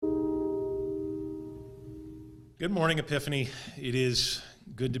Good morning, Epiphany. It is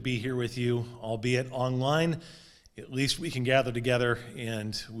good to be here with you, albeit online. At least we can gather together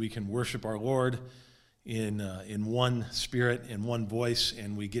and we can worship our Lord in one spirit, in one voice,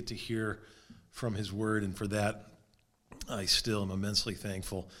 and we get to hear from His Word, and for that, I still am immensely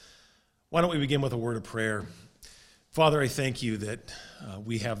thankful. Why don't we begin with a word of prayer? Father, I thank you that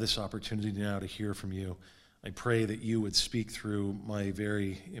we have this opportunity now to hear from you. I pray that you would speak through my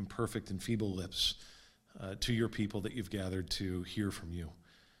very imperfect and feeble lips to your people that you've gathered to hear from you.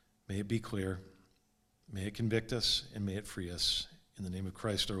 May it be clear, may it convict us, and may it free us. In the name of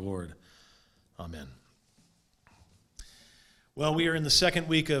Christ our Lord. Amen. Well, we are in the second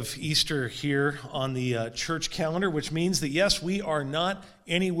week of Easter here on the church calendar, which means that, yes, we are not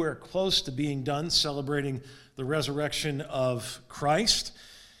anywhere close to being done celebrating the resurrection of Christ.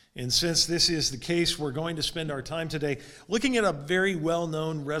 And since this is the case, we're going to spend our time today looking at a very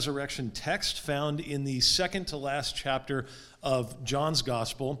well-known resurrection text found in the second to last chapter of John's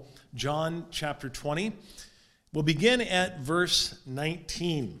Gospel, John chapter 20. We'll begin at verse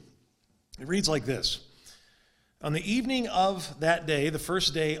 19. It reads like this. On the evening of that day, the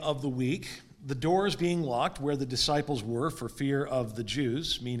first day of the week, the doors being locked where the disciples were for fear of the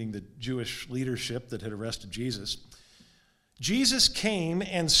Jews, meaning the Jewish leadership that had arrested Jesus, Jesus came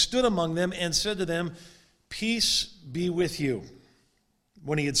and stood among them and said to them, "Peace be with you."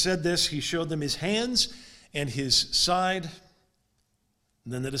 When he had said this, he showed them his hands and his side.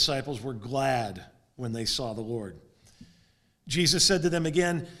 And then the disciples were glad when they saw the Lord. Jesus said to them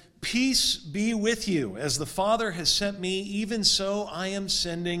again, "Peace be with you. As the Father has sent me, even so I am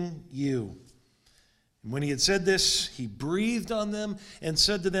sending you." And when he had said this, he breathed on them and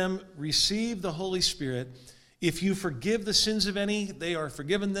said to them, "Receive the Holy Spirit. If you forgive the sins of any, they are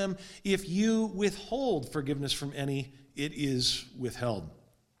forgiven them. If you withhold forgiveness from any, it is withheld."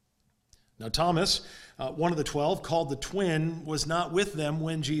 Now Thomas, one of the 12, called the twin, was not with them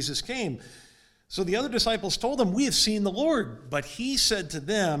when Jesus came. So the other disciples told him, "We have seen the Lord." But he said to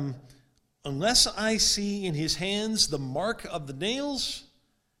them, "Unless I see in his hands the mark of the nails,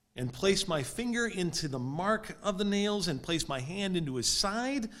 and place my finger into the mark of the nails, and place my hand into his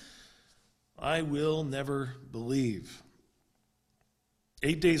side, I will never believe."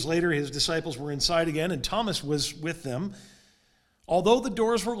 8 days later, his disciples were inside again, and Thomas was with them. Although the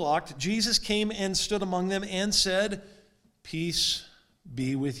doors were locked, Jesus came and stood among them and said, "Peace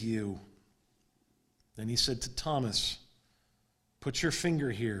be with you." Then he said to Thomas, "Put your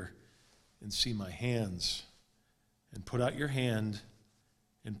finger here and see my hands, and put out your hand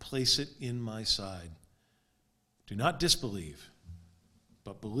and place it in my side. Do not disbelieve,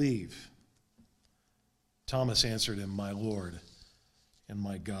 but believe." Thomas answered him, "My Lord and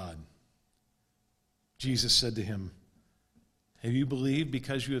my God." Jesus said to him, "Have you believed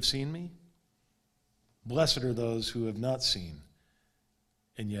because you have seen me? Blessed are those who have not seen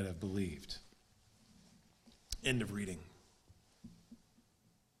and yet have believed." End of reading.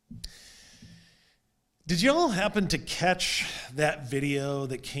 Did you all happen to catch that video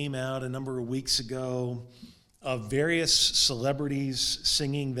that came out a number of weeks ago of various celebrities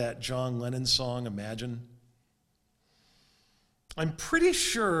singing that John Lennon song, Imagine? I'm pretty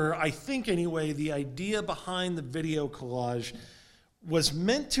sure, I think anyway, the idea behind the video collage was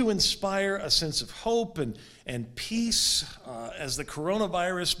meant to inspire a sense of hope and peace as the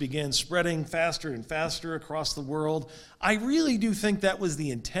coronavirus began spreading faster and faster across the world. I really do think that was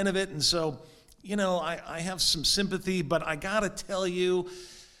the intent of it, and so, I have some sympathy, but I gotta tell you,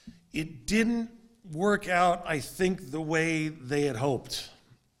 it didn't work out, I think, the way they had hoped.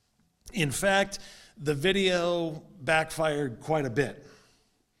 In fact, the video backfired quite a bit.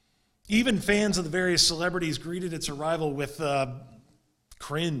 Even fans of the various celebrities greeted its arrival with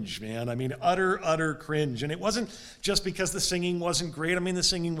cringe, man. I mean, utter cringe. And it wasn't just because the singing wasn't great. I mean, the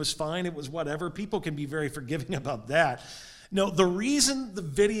singing was fine. It was whatever. People can be very forgiving about that. No, the reason the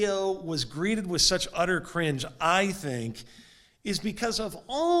video was greeted with such utter cringe, I think, is because of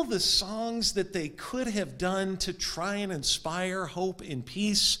all the songs that they could have done to try and inspire hope and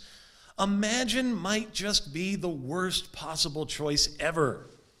peace. Imagine might just be the worst possible choice ever.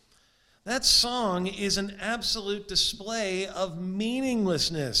 That song is an absolute display of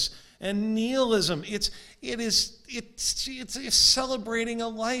meaninglessness and nihilism. It's celebrating a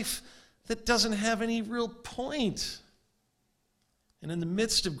life that doesn't have any real point. And in the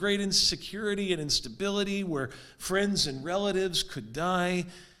midst of great insecurity and instability, where friends and relatives could die,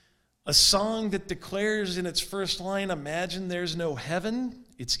 a song that declares in its first line, "Imagine there's no heaven,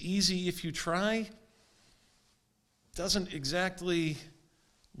 it's easy if you try," doesn't exactly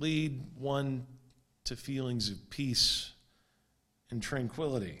lead one to feelings of peace and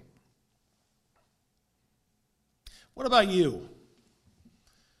tranquility. What about you?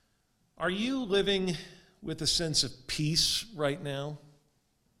 Are you living with a sense of peace right now?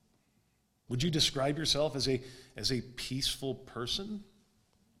 Would you describe yourself as a peaceful person?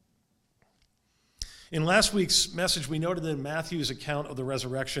 In last week's message, we noted that in Matthew's account of the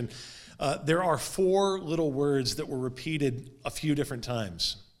resurrection, there are 4 little words that were repeated a few different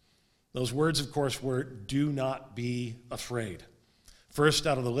times. Those words, of course, were, "Do not be afraid." First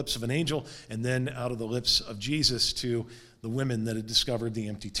out of the lips of an angel, and then out of the lips of Jesus to the women that had discovered the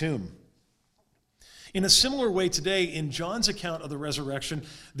empty tomb. In a similar way today, in John's account of the resurrection,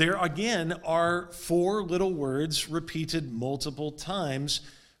 there again are 4 little words repeated multiple times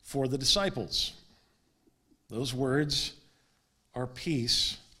for the disciples. Those words are,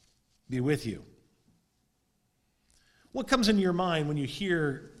 "Peace be with you." What comes into your mind when you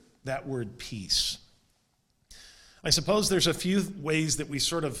hear that word peace? I suppose there's a few ways that we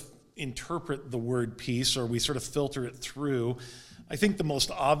sort of interpret the word peace, or we sort of filter it through. I think the most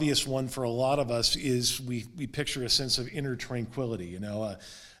obvious one for a lot of us is we picture a sense of inner tranquility,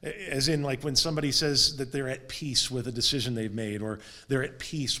 as in like when somebody says that they're at peace with a decision they've made, or they're at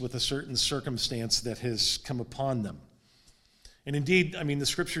peace with a certain circumstance that has come upon them. And indeed, the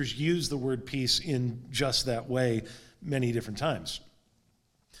scriptures use the word peace in just that way many different times.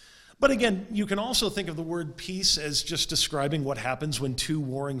 But again, you can also think of the word peace as just describing what happens when 2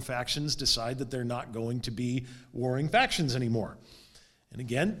 warring factions decide that they're not going to be warring factions anymore. And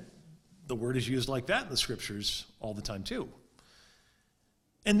again, the word is used like that in the scriptures all the time too.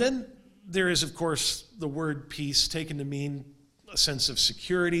 And then there is, of course, the word peace taken to mean a sense of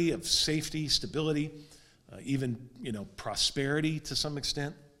security, of safety, stability, even, prosperity to some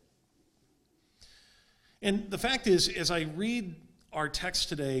extent. And the fact is, as I read our text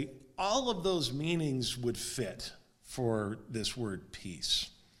today, all of those meanings would fit for this word peace.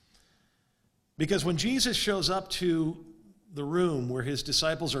 Because when Jesus shows up to the room where his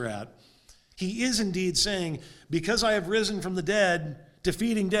disciples are at, he is indeed saying, "Because I have risen from the dead,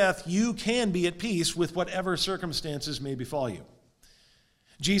 defeating death, you can be at peace with whatever circumstances may befall you."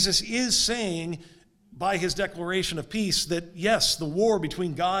 Jesus is saying by his declaration of peace that, yes, the war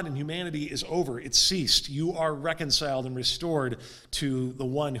between God and humanity is over. It's ceased. You are reconciled and restored to the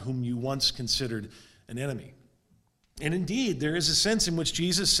one whom you once considered an enemy. And indeed, there is a sense in which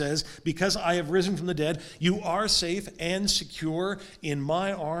Jesus says, "Because I have risen from the dead, you are safe and secure in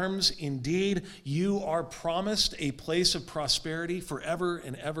my arms. Indeed, you are promised a place of prosperity forever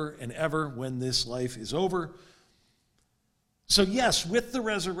and ever and ever when this life is over." So yes, with the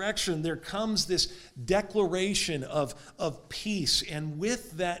resurrection, there comes this declaration of peace. And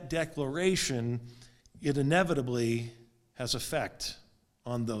with that declaration, it inevitably has effect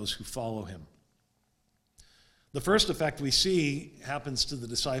on those who follow him. The first effect we see happens to the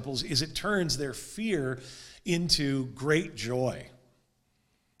disciples is it turns their fear into great joy.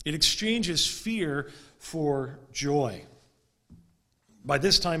 It exchanges fear for joy. By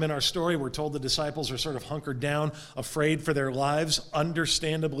this time in our story, we're told the disciples are sort of hunkered down, afraid for their lives,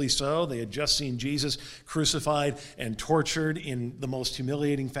 understandably so. They had just seen Jesus crucified and tortured in the most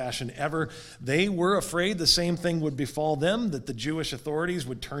humiliating fashion ever. They were afraid the same thing would befall them, that the Jewish authorities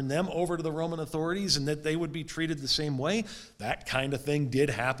would turn them over to the Roman authorities and that they would be treated the same way. That kind of thing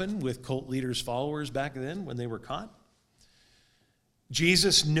did happen with cult leaders' followers back then when they were caught.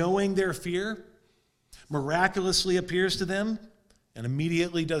 Jesus, knowing their fear, miraculously appears to them and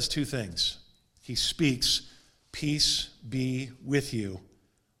immediately does 2 things. He speaks, "Peace be with you,"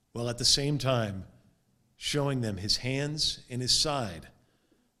 while at the same time showing them his hands and his side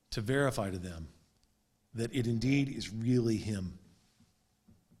to verify to them that it indeed is really him.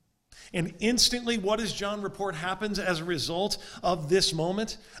 And instantly, what does John report happens as a result of this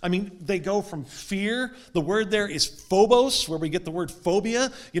moment? They go from fear. The word there is phobos, where we get the word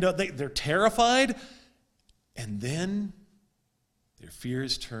phobia. They're terrified. And then their fear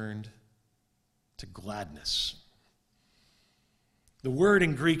is turned to gladness. The word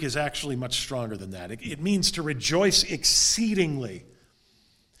in Greek is actually much stronger than that. It means to rejoice exceedingly.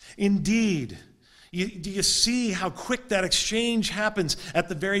 Indeed, do you see how quick that exchange happens at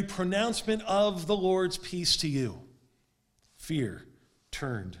the very pronouncement of the Lord's peace to you? Fear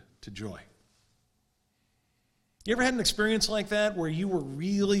turned to joy. You ever had an experience like that where you were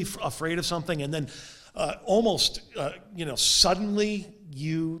really afraid of something and then suddenly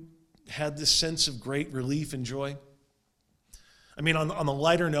you had this sense of great relief and joy? On the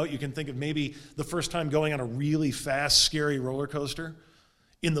lighter note, you can think of maybe the first time going on a really fast, scary roller coaster.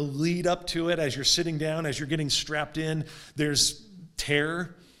 In the lead up to it, as you're sitting down, as you're getting strapped in, there's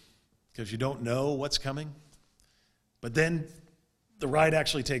terror because you don't know what's coming. But then the ride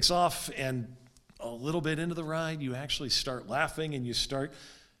actually takes off and all little bit into the ride, you actually start laughing and you start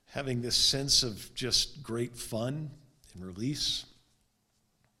having this sense of just great fun and release.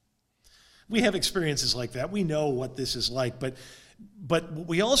 We have experiences like that. We know what this is like, but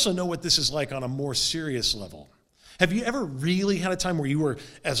we also know what this is like on a more serious level. Have you ever really had a time where you were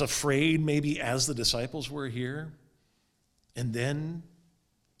as afraid maybe as the disciples were here, and then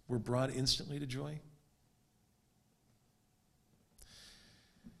were brought instantly to joy?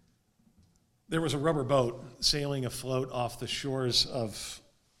 There was a rubber boat sailing afloat off the shores of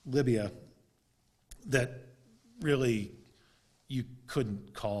Libya that really you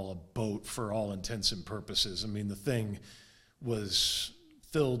couldn't call a boat for all intents and purposes. I mean, the thing was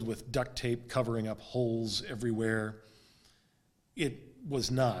filled with duct tape covering up holes everywhere. It was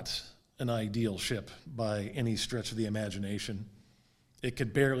not an ideal ship by any stretch of the imagination. It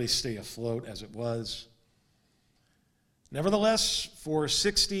could barely stay afloat as it was. Nevertheless, for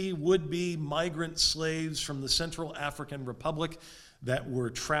 60 would-be migrant slaves from the Central African Republic that were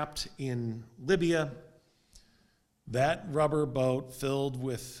trapped in Libya, that rubber boat filled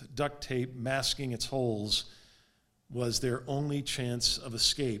with duct tape masking its holes was their only chance of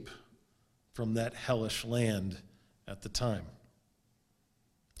escape from that hellish land at the time.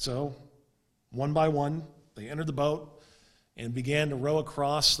 So, one by one, they entered the boat and began to row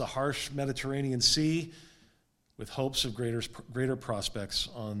across the harsh Mediterranean Sea with hopes of greater prospects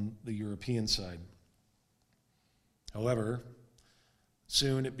on the European side. However,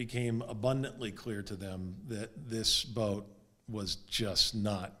 soon it became abundantly clear to them that this boat was just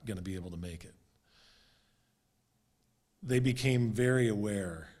not going to be able to make it. They became very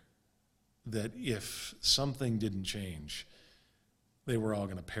aware that if something didn't change, they were all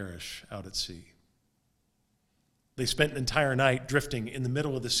going to perish out at sea. They spent an entire night drifting in the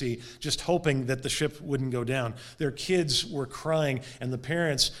middle of the sea, just hoping that the ship wouldn't go down. Their kids were crying, and the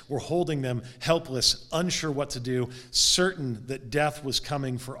parents were holding them helpless, unsure what to do, certain that death was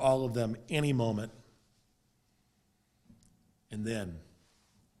coming for all of them any moment. And then,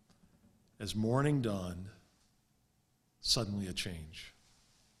 as morning dawned, suddenly a change.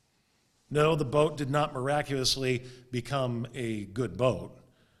 No, the boat did not miraculously become a good boat.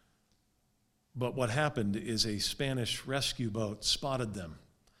 But what happened is a Spanish rescue boat spotted them.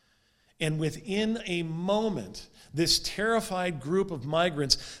 And within a moment, this terrified group of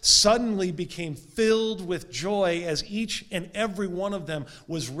migrants suddenly became filled with joy as each and every one of them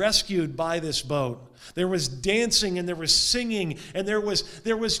was rescued by this boat. There was dancing and there was singing and there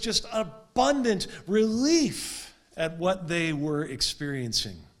was just abundant relief at what they were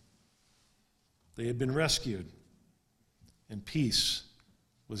experiencing. They had been rescued, and peace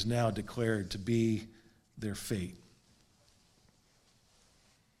was now declared to be their fate.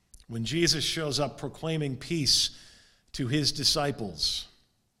 When Jesus shows up proclaiming peace to his disciples,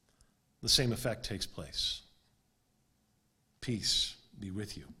 the same effect takes place. Peace be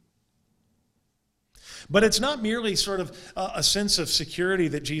with you. But it's not merely sort of a sense of security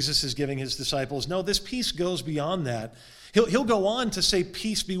that Jesus is giving his disciples. No, this peace goes beyond that. He'll go on to say,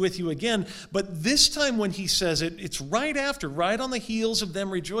 peace be with you again, but this time when he says it, it's right on the heels of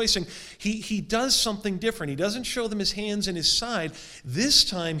them rejoicing. He does something different. He doesn't show them his hands and his side. This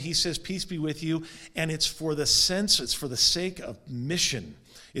time he says, peace be with you, and it's for the sake of mission.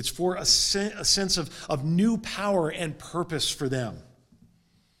 It's for a sense of new power and purpose for them.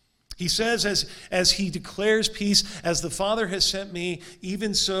 He says, as he declares peace, as the Father has sent me,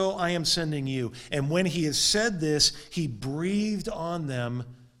 even so I am sending you. And when he has said this, he breathed on them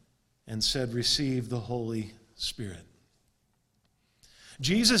and said, receive the Holy Spirit.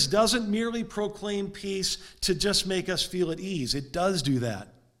 Jesus doesn't merely proclaim peace to just make us feel at ease. It does do that.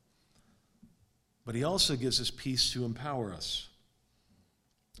 But he also gives us peace to empower us.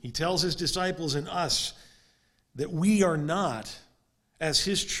 He tells his disciples and us that we are not, as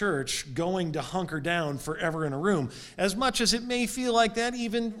his church, going to hunker down forever in a room, as much as it may feel like that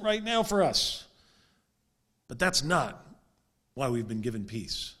even right now for us. But that's not why we've been given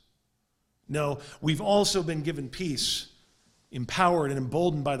peace. No, we've also been given peace, empowered and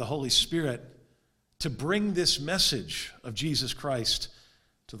emboldened by the Holy Spirit to bring this message of Jesus Christ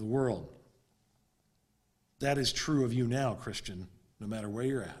to the world. That is true of you now, Christian, no matter where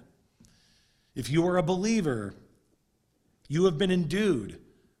you're at. If you are a believer, you have been endued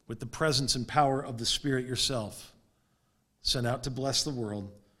with the presence and power of the Spirit yourself, sent out to bless the world,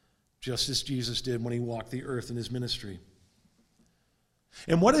 just as Jesus did when he walked the earth in his ministry.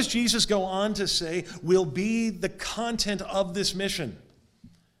 And what does Jesus go on to say will be the content of this mission?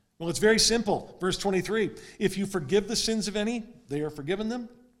 Well, it's very simple. Verse 23, if you forgive the sins of any, they are forgiven them.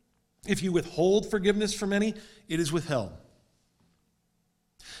 If you withhold forgiveness from any, it is withheld.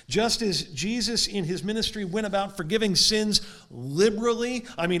 Just as Jesus in his ministry went about forgiving sins liberally,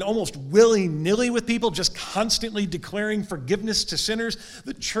 almost willy-nilly with people, just constantly declaring forgiveness to sinners,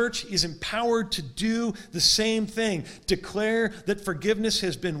 the church is empowered to do the same thing. Declare that forgiveness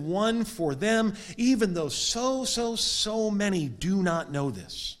has been won for them, even though so many do not know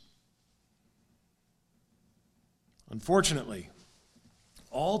this. Unfortunately,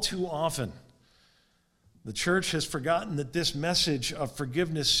 all too often, the church has forgotten that this message of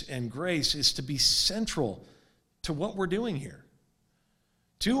forgiveness and grace is to be central to what we're doing here.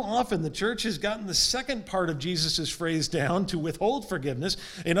 Too often, the church has gotten the second part of Jesus' phrase down, to withhold forgiveness,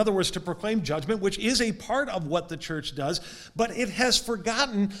 in other words, to proclaim judgment, which is a part of what the church does, but it has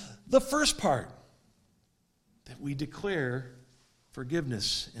forgotten the first part, that we declare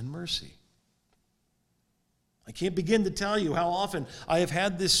forgiveness and mercy. I can't begin to tell you how often I have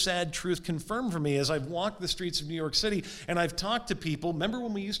had this sad truth confirmed for me as I've walked the streets of New York City and I've talked to people. Remember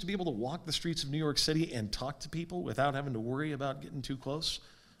when we used to be able to walk the streets of New York City and talk to people without having to worry about getting too close?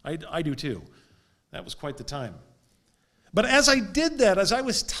 I do too. That was quite the time. But as I did that, as I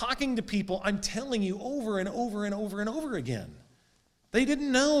was talking to people, I'm telling you over and over and over and over again, they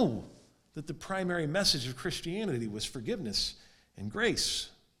didn't know that the primary message of Christianity was forgiveness and grace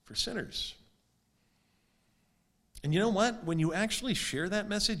for sinners. And you know what? When you actually share that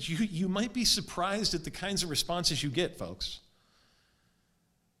message, you might be surprised at the kinds of responses you get, folks.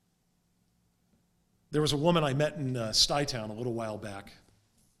 There was a woman I met in Stuytown a little while back.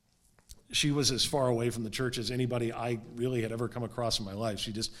 She was as far away from the church as anybody I really had ever come across in my life.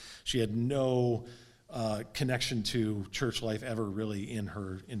 She had no connection to church life ever really in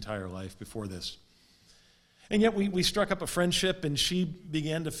her entire life before this. And yet we struck up a friendship, and she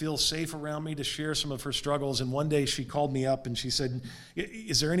began to feel safe around me to share some of her struggles. And one day she called me up and she said,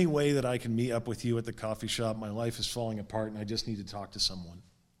 "Is there any way that I can meet up with you at the coffee shop? My life is falling apart and I just need to talk to someone."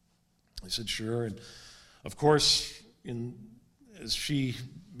 I said, "Sure." And of course, as she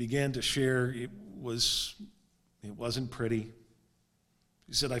began to share, it wasn't pretty.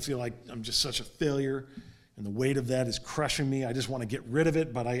 She said, "I feel like I'm just such a failure and the weight of that is crushing me. I just want to get rid of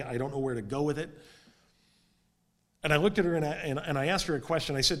it, but I don't know where to go with it." And I looked at her and I asked her a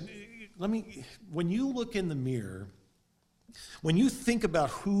question. I said, when you look in the mirror, when you think about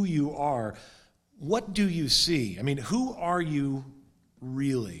who you are, what do you see? Who are you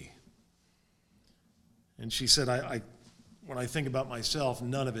really? And she said, when I think about myself,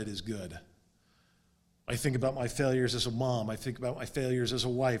 none of it is good. I think about my failures as a mom. I think about my failures as a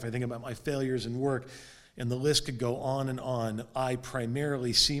wife. I think about my failures in work. And the list could go on and on. I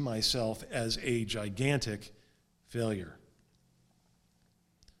primarily see myself as a gigantic failure.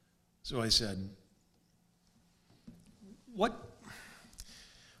 So I said, what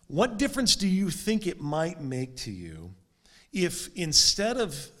difference do you think it might make to you if instead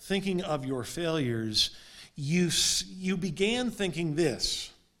of thinking of your failures, you began thinking this: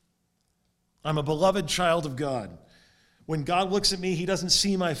 I'm a beloved child of God. When God looks at me, he doesn't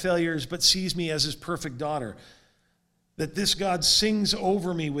see my failures, but sees me as his perfect daughter. That this God sings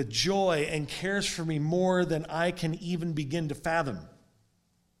over me with joy and cares for me more than I can even begin to fathom.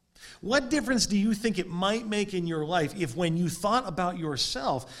 What difference do you think it might make in your life if when you thought about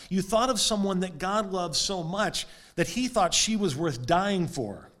yourself, you thought of someone that God loved so much that he thought she was worth dying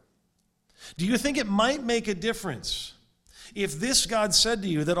for? Do you think it might make a difference if this God said to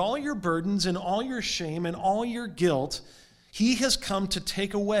you that all your burdens and all your shame and all your guilt, he has come to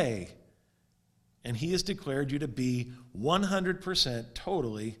take away, and he has declared you to be 100%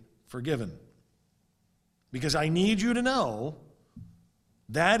 totally forgiven? Because I need you to know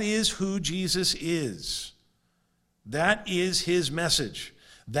that is who Jesus is. That is his message.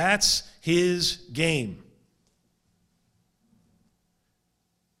 That's his game.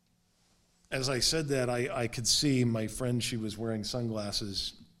 As I said that, I could see my friend, she was wearing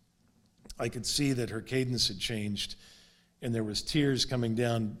sunglasses. I could see that her cadence had changed, and there was tears coming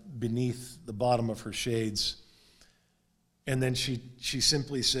down beneath the bottom of her shades. And then she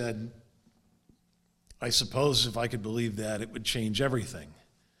simply said, "I suppose if I could believe that, it would change everything.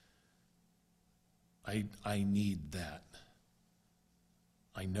 I need that.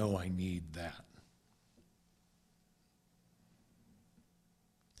 I know I need that."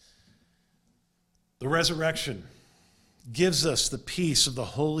 The resurrection gives us the peace of the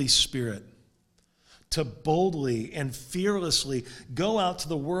Holy Spirit to boldly and fearlessly go out to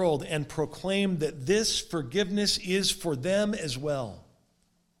the world and proclaim that this forgiveness is for them as well.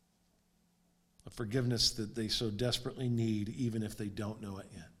 A forgiveness that they so desperately need, even if they don't know it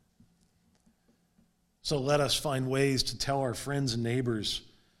yet. So let us find ways to tell our friends and neighbors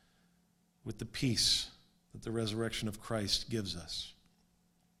with the peace that the resurrection of Christ gives us.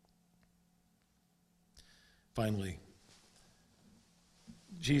 Finally,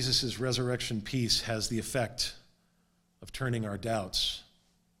 Jesus' resurrection peace has the effect of turning our doubts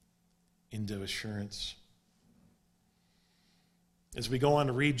into assurance. As we go on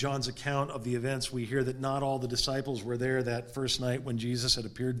to read John's account of the events, we hear that not all the disciples were there that first night when Jesus had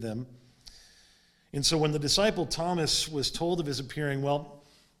appeared to them. And so when the disciple Thomas was told of his appearing, well,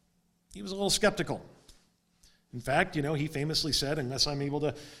 he was a little skeptical. In fact, he famously said, unless I'm able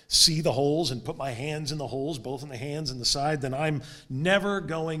to see the holes and put my hands in the holes, both in the hands and the side, then I'm never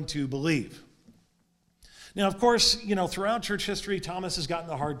going to believe. Now, of course, throughout church history, Thomas has gotten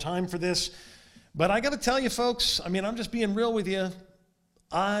a hard time for this. But I got to tell you, folks, I'm just being real with you.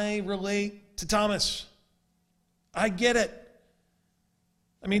 I relate to Thomas. I get it.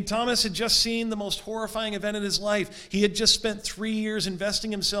 Thomas had just seen the most horrifying event in his life. He had just spent 3 years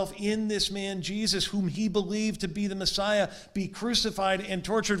investing himself in this man, Jesus, whom he believed to be the Messiah, be crucified and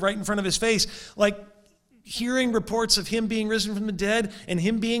tortured right in front of his face. Like, hearing reports of him being risen from the dead and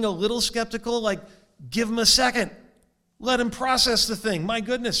him being a little skeptical, give him a second. Let him process the thing. My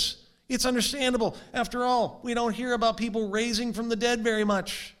goodness, it's understandable. After all, we don't hear about people raising from the dead very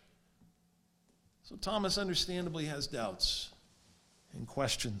much. So Thomas understandably has doubts and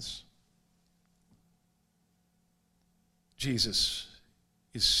questions. Jesus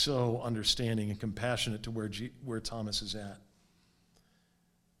is so understanding and compassionate to where Thomas is at.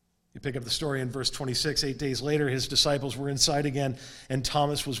 You pick up the story in verse 26. 8 days later, his disciples were inside again, and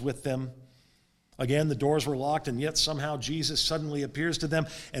Thomas was with them. Again, the doors were locked, and yet somehow Jesus suddenly appears to them.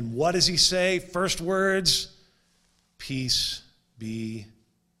 And what does he say? First words, peace be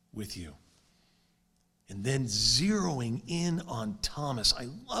with you. And then zeroing in on Thomas. I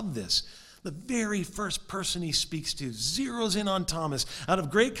love this. The very first person he speaks to zeroes in on Thomas. Out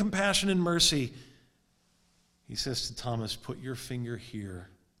of great compassion and mercy, he says to Thomas, put your finger here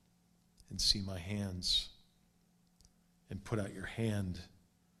and see my hands. And put out your hand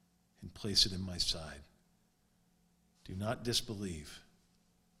and place it in my side. Do not disbelieve,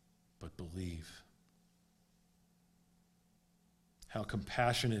 but believe. How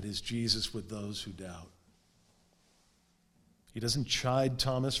compassionate is Jesus with those who doubt. He doesn't chide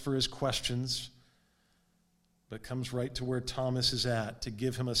Thomas for his questions, but comes right to where Thomas is at to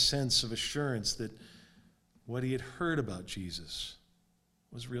give him a sense of assurance that what he had heard about Jesus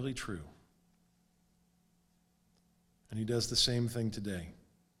was really true. And he does the same thing today.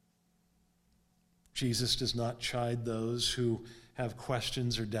 Jesus does not chide those who have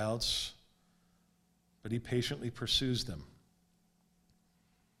questions or doubts, but he patiently pursues them.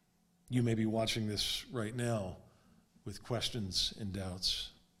 You may be watching this right now with questions and doubts.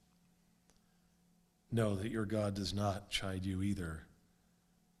 Know that your God does not chide you either,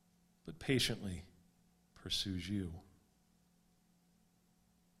 but patiently pursues you.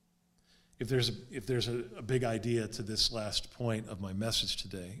 If there's a big idea to this last point of my message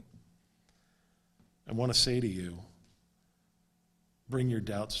today, I want to say to you, bring your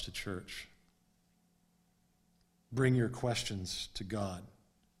doubts to church. Bring your questions to God.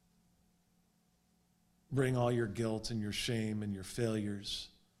 Bring all your guilt and your shame and your failures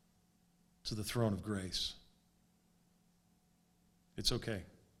to the throne of grace. It's okay.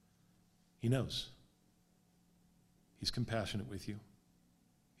 He knows. He's compassionate with you.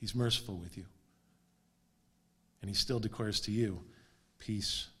 He's merciful with you. And he still declares to you,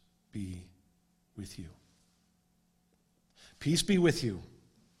 peace be with you. Peace be with you,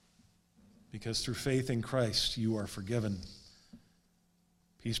 because through faith in Christ you are forgiven.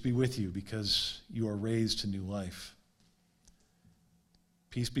 Peace be with you, because you are raised to new life.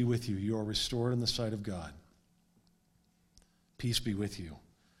 Peace be with you, you are restored in the sight of God. Peace be with you,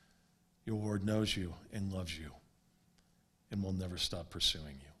 your Lord knows you and loves you and will never stop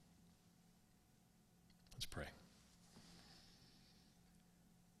pursuing you. Let's pray.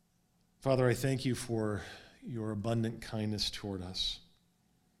 Father, I thank you for your abundant kindness toward us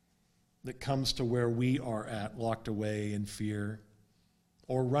that comes to where we are at, locked away in fear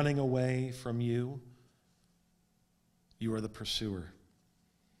or running away from you. You are the pursuer.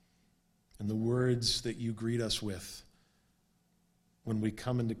 And the words that you greet us with when we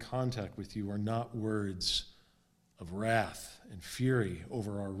come into contact with you are not words of wrath and fury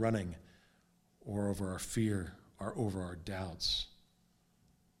over our running or over our fear or over our doubts.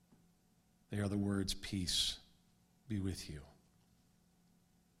 They are the words, peace be with you.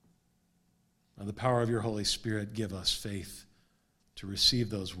 By the power of your Holy Spirit, give us faith to receive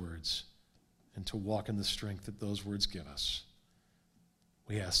those words and to walk in the strength that those words give us.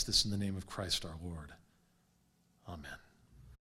 We ask this in the name of Christ our Lord. Amen.